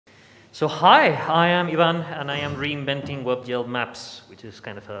So hi, I am Ivan, and I am reinventing WebGL maps, which is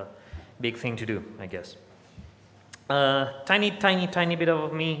kind of a big thing to do, I guess. Tiny bit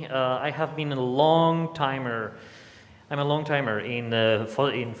of me. I have been a long timer. I'm a long timer in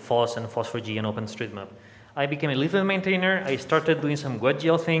FOSS and FOSS4G and OpenStreetMap. I became a Leaflet maintainer. I started doing some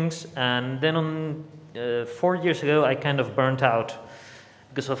WebGL things, and then on 4 years ago, I kind of burnt out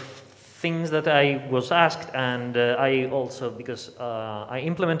because of things that I was asked, and I also, because I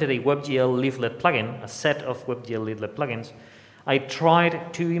implemented a WebGL Leaflet plugin, a set of WebGL Leaflet plugins. I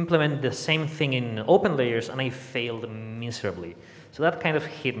tried to implement the same thing in OpenLayers, and I failed miserably. So that kind of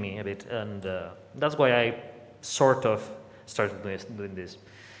hit me a bit, and that's why I sort of started doing this.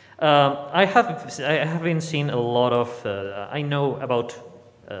 I have been seeing a lot of, I know about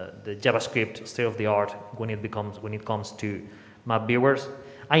the JavaScript state of the art when it comes to map viewers.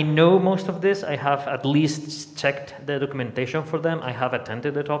 I know most of this. I have at least checked the documentation for them. I have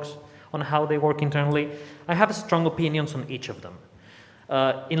attended the talks on how they work internally. I have strong opinions on each of them.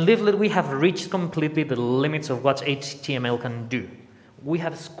 In Leaflet, we have reached completely the limits of what HTML can do. We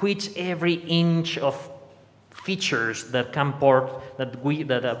have squeezed every inch of features that can port, that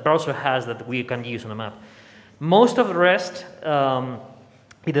a browser has, that we can use on a map. Most of the rest,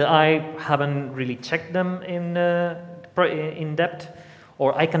 either I haven't really checked them in depth,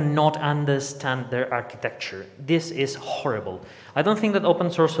 or I cannot understand their architecture. This is horrible. I don't think that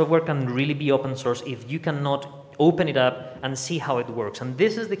open source software can really be open source if you cannot open it up and see how it works. And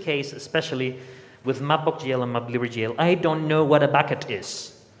this is the case especially with MapLibreGL and MapLibreGL. I don't know what a bucket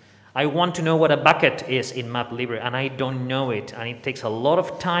is. I want to know what a bucket is in MapLibre, and I don't know it. And it takes a lot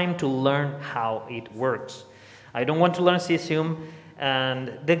of time to learn how it works. I don't want to learn CSUM.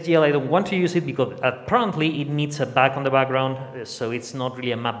 And Deprecation, I don't want to use it because apparently it needs a back on the background, so it's not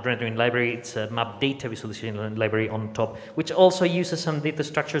really a map rendering library, it's a map data visualization library on top, which also uses some data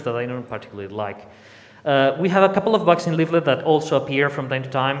structures that I don't particularly like. We have a couple of bugs in Leaflet that also appear from time to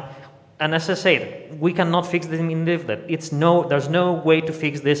time, and as I said, we cannot fix them in Leaflet. There's no way to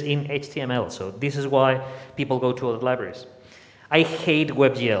fix this in HTML, so this is why people go to other libraries. I hate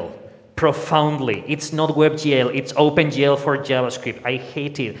WebGL. Profoundly. It's not WebGL, it's OpenGL for JavaScript. I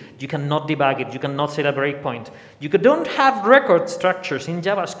hate it. You cannot debug it, you cannot set a breakpoint. You don't have record structures in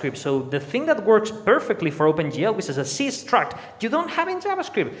JavaScript, so the thing that works perfectly for OpenGL, which is a sys_struct, you don't have in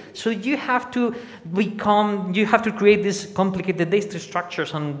JavaScript. So you have to create these complicated data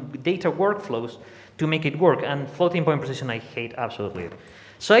structures and data workflows to make it work, and floating point precision I hate absolutely.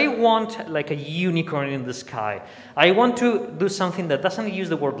 So I want like a unicorn in the sky. I want to do something that doesn't use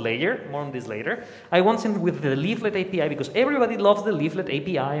the word layer, more on this later. I want something with the Leaflet API because everybody loves the Leaflet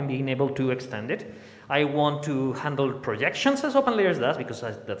API and being able to extend it. I want to handle projections as OpenLayers does because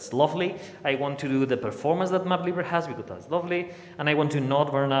that's lovely. I want to do the performance that MapLibre has because that's lovely. And I want to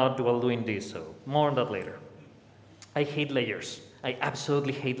not burn out while doing this, so more on that later. I hate layers. I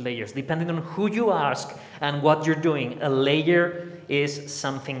absolutely hate layers. Depending on who you ask and what you're doing, a layer is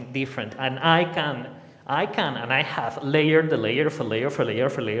something different. And I have layered the layer for layer for layer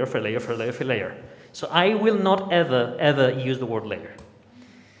for layer for layer for layer for layer. So I will not ever use the word layer.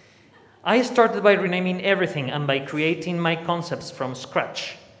 I started by renaming everything and by creating my concepts from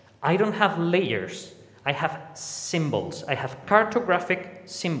scratch. I don't have layers. I have symbols. I have cartographic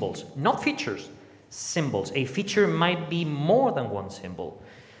symbols, not features. Symbols. A feature might be more than one symbol.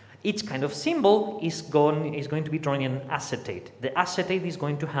 Each kind of symbol is going to be drawing an acetate. The acetate is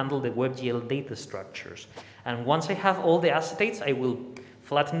going to handle the WebGL data structures. And once I have all the acetates, I will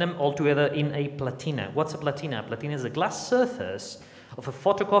flatten them all together in a platina. What's a platina? A platina is a glass surface of a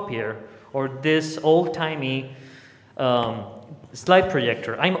photocopier or this old-timey slide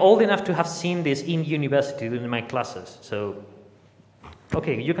projector. I'm old enough to have seen this in university in my classes. So,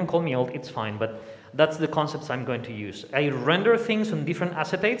 okay, you can call me old, it's fine, but that's the concepts I'm going to use. I render things on different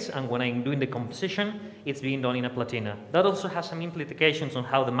acetates, and when I'm doing the composition, it's being done in a platina. That also has some implications on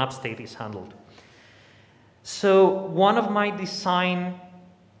how the map state is handled. So one of my design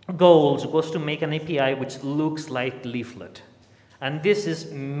goals was to make an API which looks like Leaflet. And this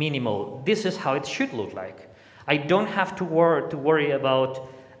is minimal. This is how it should look like. I don't have to worry about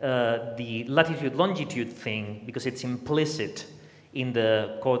the latitude-longitude thing because it's implicit in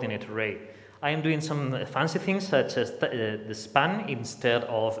the coordinate array. I am doing some fancy things such as the span instead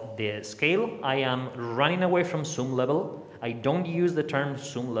of the scale. I am running away from zoom level. I don't use the term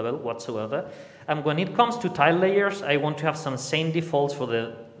zoom level whatsoever. And when it comes to tile layers, I want to have some same defaults for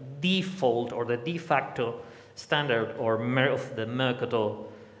the default or the de facto standard or of the Mercator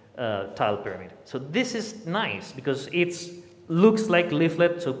tile pyramid. So this is nice because it looks like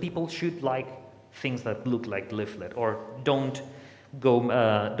Leaflet, so people should like things that look like Leaflet or don't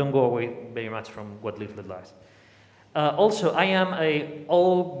don't go away very much from what Leaflet likes. Also, I am an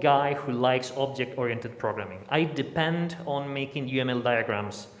old guy who likes object-oriented programming. I depend on making UML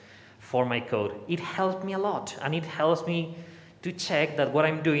diagrams for my code. It helped me a lot, and it helps me to check that what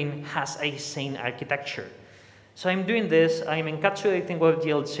I'm doing has a sane architecture. So I'm doing this, I'm encapsulating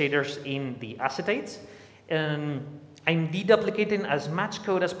WebGL shaders in the acetates, and I'm deduplicating as much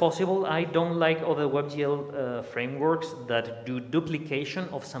code as possible. I don't like other WebGL frameworks that do duplication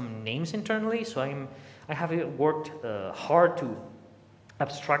of some names internally, so I have worked hard to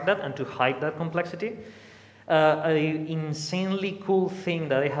abstract that and to hide that complexity. An insanely cool thing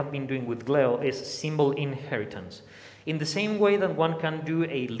that I have been doing with Gleo is symbol inheritance. In the same way that one can do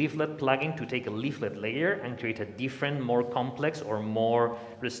a Leaflet plugin to take a Leaflet layer and create a different, more complex or more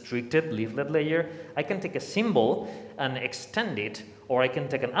restricted Leaflet layer, I can take a symbol and extend it, or I can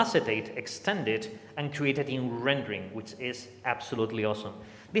take an acetate, extend it, and create it in rendering, which is absolutely awesome.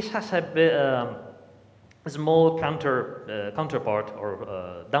 This has a small counterpart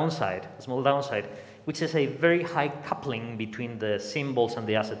or downside, a small downside, which is a very high coupling between the symbols and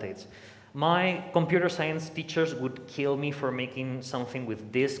the acetates. My computer science teachers would kill me for making something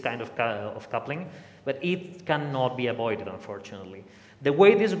with this kind of coupling, but it cannot be avoided, unfortunately. The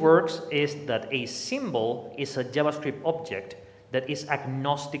way this works is that a symbol is a JavaScript object that is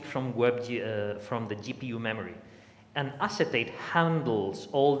agnostic from the GPU memory. An acetate handles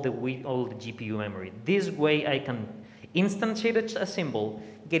all the GPU memory. This way I can instantiate a symbol,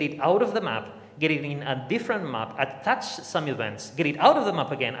 get it out of the map, get it in a different map, attach some events, get it out of the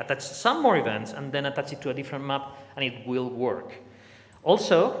map again, attach some more events, and then attach it to a different map, and it will work.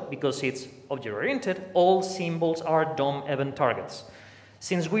 Also, because it's object-oriented, all symbols are DOM EventTargets.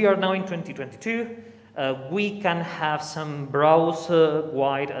 Since we are now in 2022, we can have some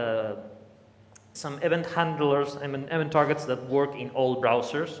browser-wide, some event handlers, event targets that work in all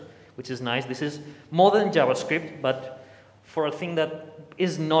browsers, which is nice. This is more than JavaScript, but for a thing that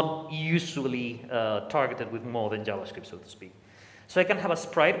is not usually targeted with more than JavaScript, so to speak. So I can have a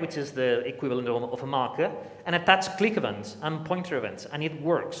sprite, which is the equivalent of a marker, and attach click events and pointer events, and it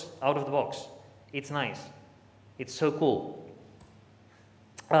works out of the box. It's nice. It's so cool.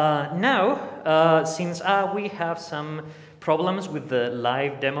 Now, since we have some problems with the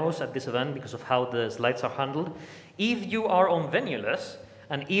live demos at this event because of how the slides are handled, if you are on Venuless,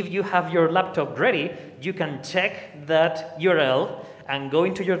 and if you have your laptop ready, you can check that URL and go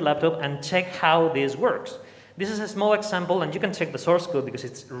into your laptop and check how this works. This is a small example, and you can check the source code because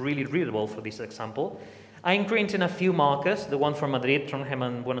it's really readable for this example. I'm creating a few markers, the one for Madrid, Trondheim,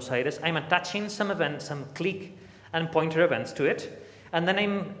 and Buenos Aires. I'm attaching some events, some click and pointer events to it, and then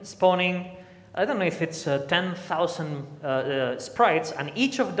I'm spawning, I don't know if it's 10,000 sprites, and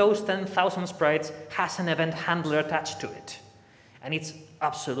each of those 10,000 sprites has an event handler attached to it. And it's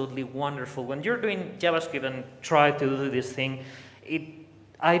absolutely wonderful. When you're doing JavaScript and try to do this thing,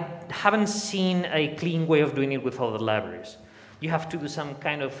 I haven't seen a clean way of doing it with other libraries. You have to do some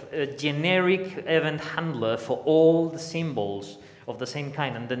kind of generic event handler for all the symbols of the same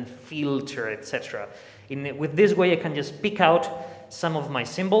kind and then filter, etc. With this way, I can just pick out some of my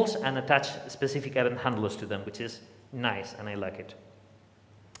symbols and attach specific event handlers to them, which is nice, and I like it.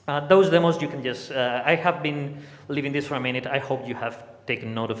 Those demos, you can just, I have been leaving this for a minute. I hope you have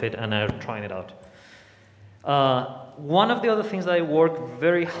taken note of it and are trying it out. One of the other things that I work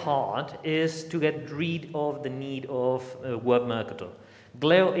very hard is to get rid of the need of WebMercator.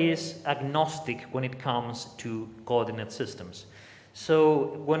 Gleo is agnostic when it comes to coordinate systems.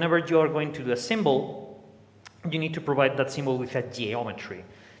 So whenever you are going to do a symbol, you need to provide that symbol with a geometry.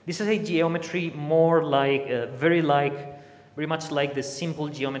 This is a geometry more like, very much like the simple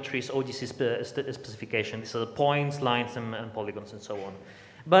geometries OGC specification. These are the points, lines, and polygons, and so on.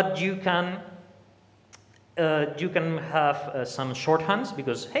 But you can have some shorthands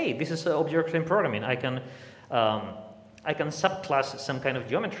because, hey, this is object-oriented programming. I can subclass some kind of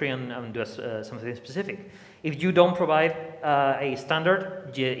geometry and do something specific. If you don't provide a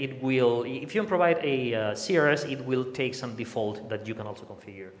standard, it will. If you don't provide a CRS, it will take some default that you can also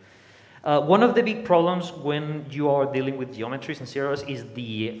configure. One of the big problems when you are dealing with geometries and CRS is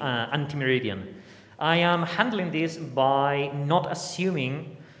the anti-meridian. I am handling this by not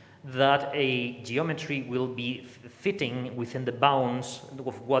assuming that a geometry will be fitting within the bounds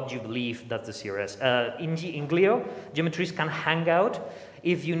of what you believe that's the CRS. In Gleo, geometries can hang out.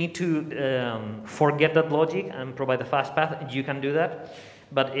 If you need to forget that logic and provide a fast path, you can do that.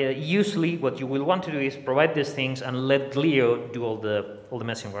 But usually what you will want to do is provide these things and let Gleo do all the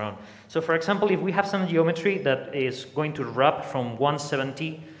messing around. So for example, if we have some geometry that is going to wrap from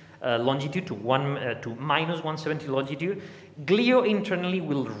 170 longitude to minus 170 longitude, Gleo internally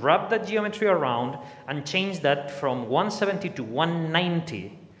will wrap that geometry around and change that from 170 to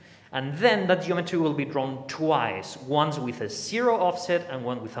 190. And then that geometry will be drawn twice, once with a 0 offset and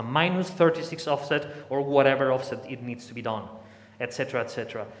one with a minus 36 offset, or whatever offset it needs to be done, etc.,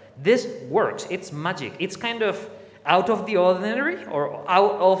 etc. This works. It's magic. It's kind of out of the ordinary or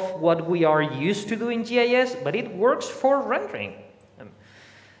out of what we are used to do in GIS, but it works for rendering.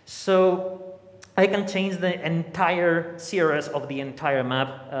 So I can change the entire CRS of the entire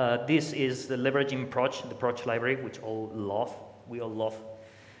map. This is the leveraging Proch, the Proch library, which we all love.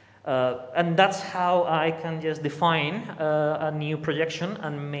 And that's how I can just define a new projection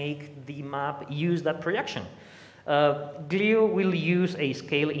and make the map use that projection. Gleo will use a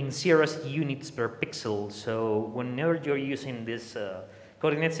scale in CRS units per pixel, so whenever you're using this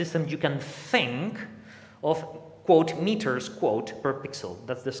coordinate system, you can think of quote meters quote per pixel.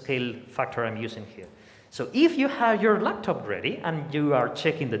 That's the scale factor I'm using here. So if you have your laptop ready and you are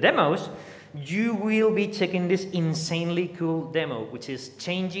checking the demos, you will be checking this insanely cool demo, which is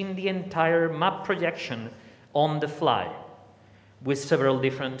changing the entire map projection on the fly with several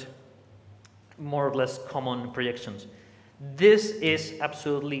different, more or less common projections. This is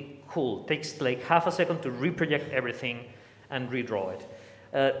absolutely cool. It takes like half a second to reproject everything and redraw it.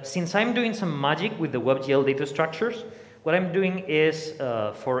 Since I'm doing some magic with the WebGL data structures, what I'm doing is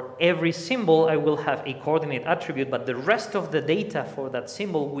for every symbol, I will have a coordinate attribute, but the rest of the data for that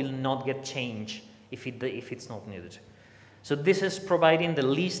symbol will not get changed if it's not needed. So this is providing the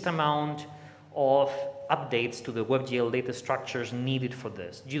least amount of updates to the WebGL data structures needed for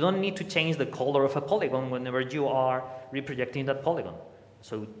this. You don't need to change the color of a polygon whenever you are reprojecting that polygon.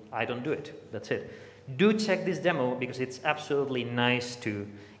 So I don't do it. That's it. Do check this demo because it's absolutely nice to,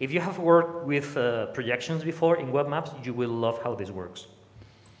 if you have worked with projections before in web maps, you will love how this works.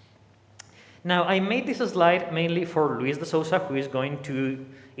 Now, I made this slide mainly for Luis de Souza, who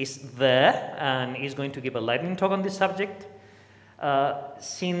is there and is going to give a lightning talk on this subject.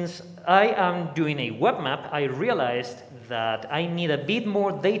 Since I am doing a web map, I realized that I need a bit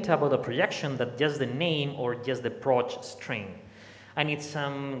more data about the projection than just the name or just the Proch string. I need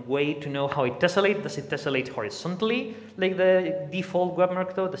some way to know how it tessellates. Does it tessellate horizontally, like the default web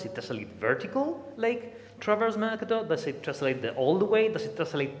method? Does it tessellate vertical, like traverse method? Does it tessellate all the way? Does it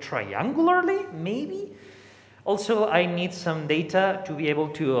tessellate triangularly, maybe? Also, I need some data to be able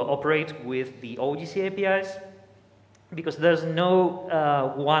to operate with the OGC APIs, because there's no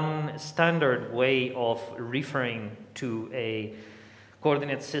one standard way of referring to a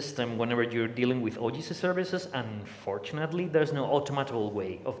coordinate system whenever you're dealing with OGC services. Unfortunately, there's no automatable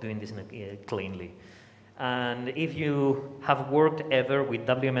way of doing this cleanly. And if you have worked ever with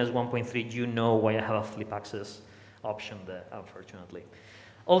WMS 1.3, you know why I have a flip access option there, unfortunately.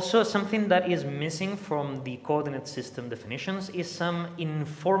 Also, something that is missing from the coordinate system definitions is some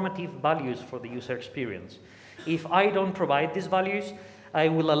informative values for the user experience. If I don't provide these values, I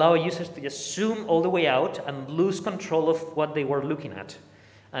will allow users to just zoom all the way out and lose control of what they were looking at.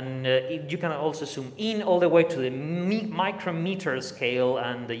 And you can also zoom in all the way to the micrometer scale,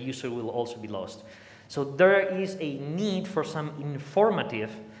 and the user will also be lost. So there is a need for some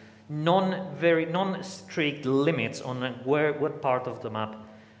informative, non-strict limits on what part of the map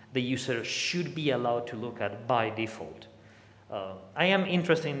the user should be allowed to look at by default. I am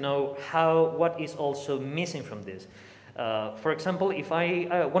interested in know what is also missing from this. For example, if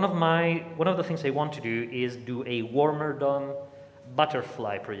one of the things I want to do is do a warmer dome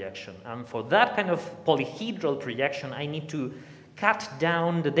butterfly projection, and for that kind of polyhedral projection, I need to cut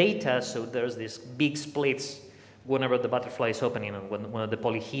down the data so there's this big splits whenever the butterfly is opening and when the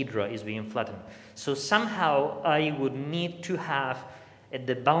polyhedra is being flattened. So somehow I would need to have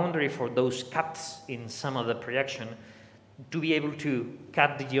the boundary for those cuts in some of the projection to be able to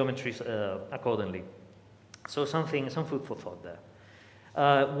cut the geometries accordingly. So some food for thought there.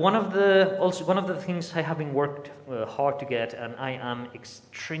 One of the things I have been worked hard to get, and I am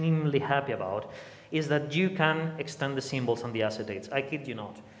extremely happy about, is that you can extend the symbols and the asset dates. I kid you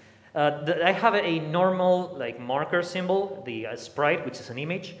not. I have a normal marker symbol, the sprite, which is an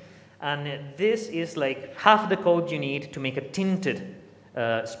image, and this is like half the code you need to make a tinted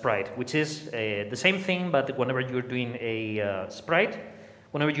sprite, which is the same thing, but whenever you're doing a sprite,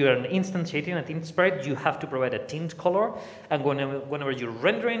 whenever you are instantiating a tint sprite, you have to provide a tint color, and whenever you're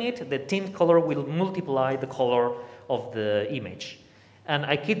rendering it, the tint color will multiply the color of the image. And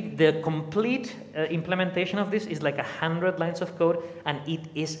the complete implementation of this is like 100 lines of code, and it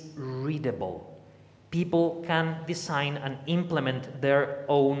is readable. People can design and implement their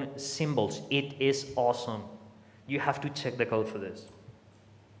own symbols. It is awesome. You have to check the code for this.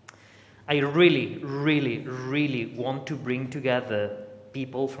 I really, really, really want to bring together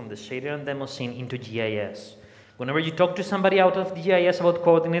people from the shader and demo scene into GIS. Whenever you talk to somebody out of GIS about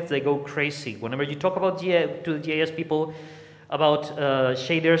coordinates, they go crazy. Whenever you talk about to the GIS people about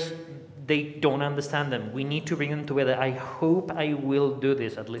shaders, they don't understand them. We need to bring them together. I hope I will do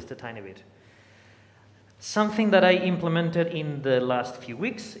this at least a tiny bit. Something that I implemented in the last few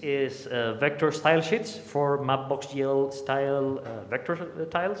weeks is vector style sheets for MapBoxGL style vector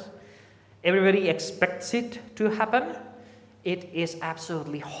tiles. Everybody expects it to happen. It is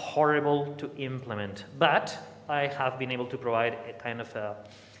absolutely horrible to implement, but I have been able to provide a kind of a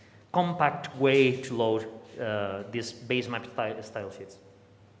compact way to load these base map style sheets.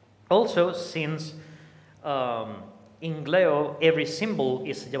 Also, since in Gleo every symbol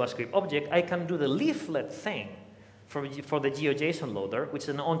is a JavaScript object, I can do the leaflet thing for the GeoJSON loader, which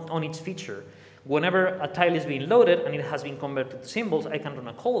is on its feature. Whenever a tile is being loaded and it has been converted to symbols, I can run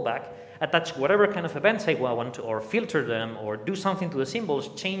a callback, attach whatever kind of events I want to, or filter them, or do something to the symbols,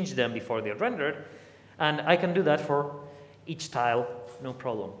 change them before they're rendered, and I can do that for each tile, no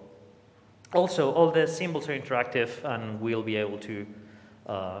problem. Also, all the symbols are interactive and we'll be able to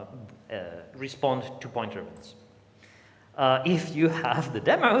respond to pointer events. If you have the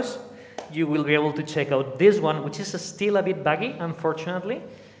demos, you will be able to check out this one, which is still a bit buggy, unfortunately,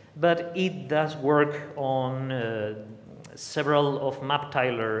 but it does work on several of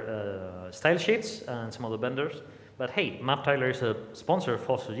MapTiler style sheets and some other vendors. But hey, MapTiler is a sponsor of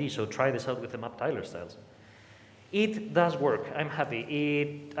FOSS4G, so try this out with the MapTiler styles. It does work. I'm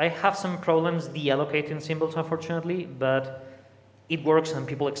happy. I have some problems deallocating symbols, unfortunately, but it works and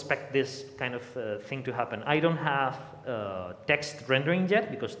people expect this kind of thing to happen. I don't have text rendering yet,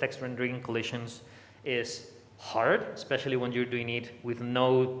 because text rendering collisions is hard, especially when you're doing it with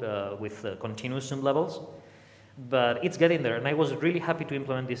continuous zoom levels. But it's getting there, and I was really happy to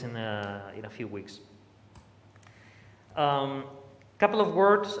implement this in a few weeks. Couple of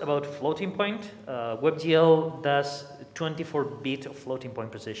words about floating point. WebGL does 24-bit of floating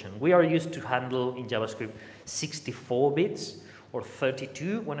point precision. We are used to handle in JavaScript 64 bits or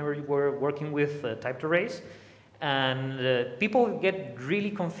 32 whenever you were working with typed arrays. And people get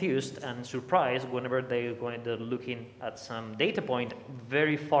really confused and surprised whenever they're looking at some data point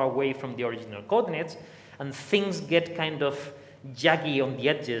very far away from the original coordinates, and things get kind of jaggy on the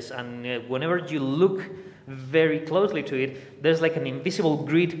edges, and whenever you look very closely to it, there's like an invisible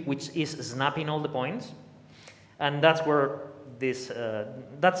grid which is snapping all the points, and that's where this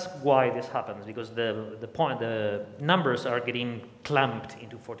that's why this happens, because the numbers are getting clamped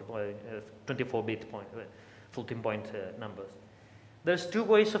into 24-bit floating point numbers. There's two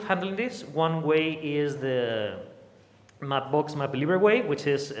ways of handling this. One way is the Mapbox MapLibre way, which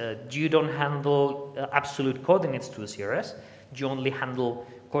is you don't handle absolute coordinates to the CRS. You only handle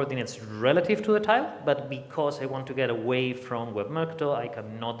coordinates relative to the tile, but because I want to get away from WebMercato, I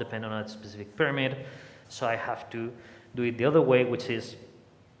cannot depend on a specific pyramid, so I have to do it the other way, which is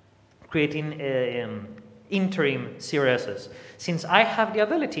creating interim CRSs. Since I have the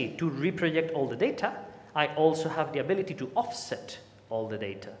ability to reproject all the data, I also have the ability to offset all the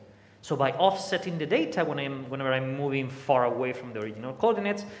data. So by offsetting the data whenever I'm moving far away from the original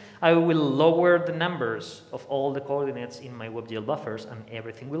coordinates, I will lower the numbers of all the coordinates in my WebGL buffers, and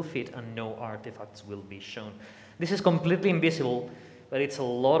everything will fit and no artifacts will be shown. This is completely invisible, but it's a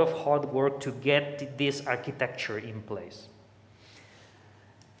lot of hard work to get this architecture in place.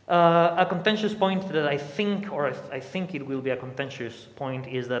 A contentious point that I think it will be a contentious point,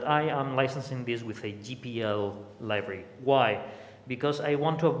 is that I am licensing this with a GPL library. Why? Because I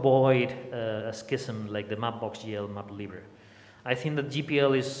want to avoid a schism like the MapBoxGL MapLibre. I think that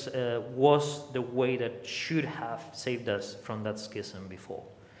GPL was the way that should have saved us from that schism before.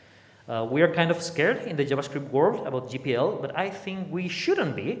 We are kind of scared in the JavaScript world about GPL, but I think we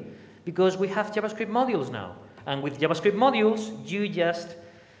shouldn't be, because we have JavaScript modules now. And with JavaScript modules, you just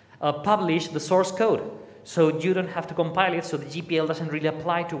publish the source code. So you don't have to compile it, so the GPL doesn't really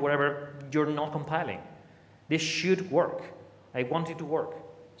apply to wherever you're not compiling. This should work. I want it to work,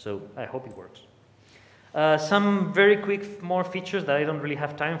 so I hope it works. Some very quick more features that I don't really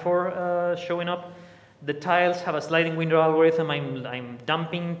have time for showing up. The tiles have a sliding window algorithm. I'm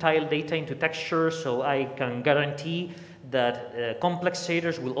dumping tile data into texture, so I can guarantee that complex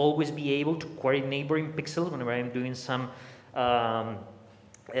shaders will always be able to query neighboring pixels whenever I'm doing some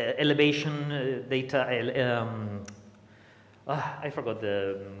elevation data. I forgot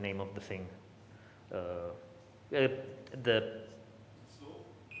the name of the thing. The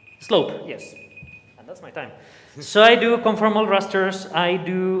slope, yes. that's my time. So I do conformal rasters. I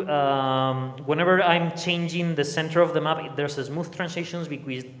do, whenever I'm changing the center of the map, there's a smooth transitions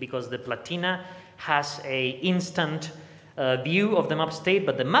because the Platina has a instant view of the map state,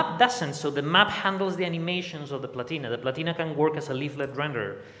 but the map doesn't, so the map handles the animations of the Platina. The Platina can work as a leaflet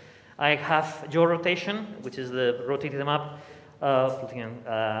renderer. I have yaw rotation, which is the rotating the map.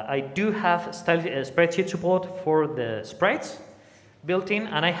 I do have spreadsheet support for the sprites built in,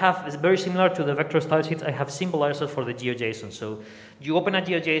 and I have, it's very similar to the vector style sheets, I have symbolizers for the GeoJSON. So you open a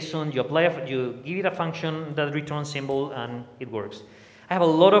GeoJSON, you give it a function that returns symbol, and it works. I have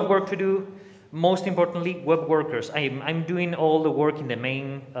a lot of work to do. Most importantly, web workers. I'm doing all the work in the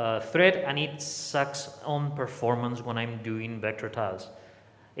main thread, and it sucks on performance when I'm doing vector tiles.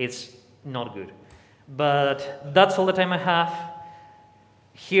 It's not good. But that's all the time I have.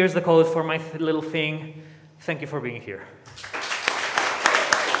 Here's the code for my little thing. Thank you for being here.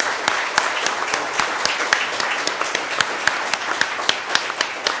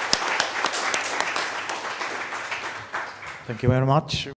 Thank you very much.